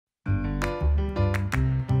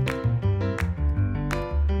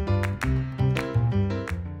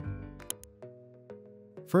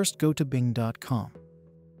First, go to bing.com.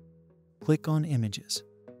 Click on Images.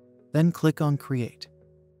 Then click on Create.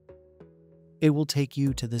 It will take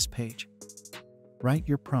you to this page. Write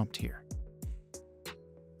your prompt here.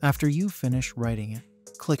 After you finish writing it,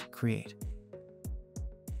 click Create.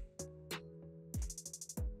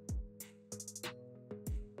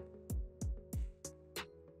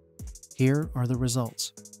 Here are the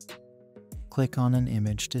results. Click on an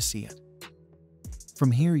image to see it.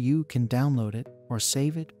 From here you can download it or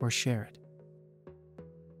save it or share it.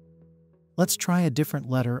 Let's try a different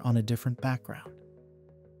letter on a different background.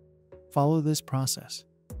 Follow this process.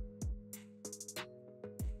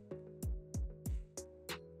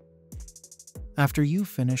 After you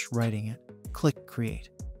finish writing it, click Create.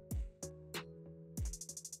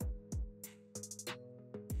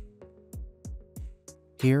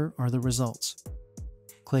 Here are the results.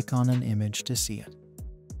 Click on an image to see it.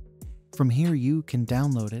 From here you can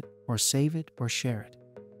download it or save it or share it.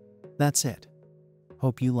 That's it.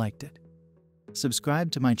 Hope you liked it.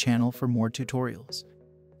 Subscribe to my channel for more tutorials.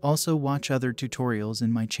 Also watch other tutorials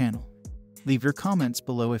in my channel. Leave your comments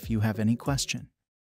below if you have any question.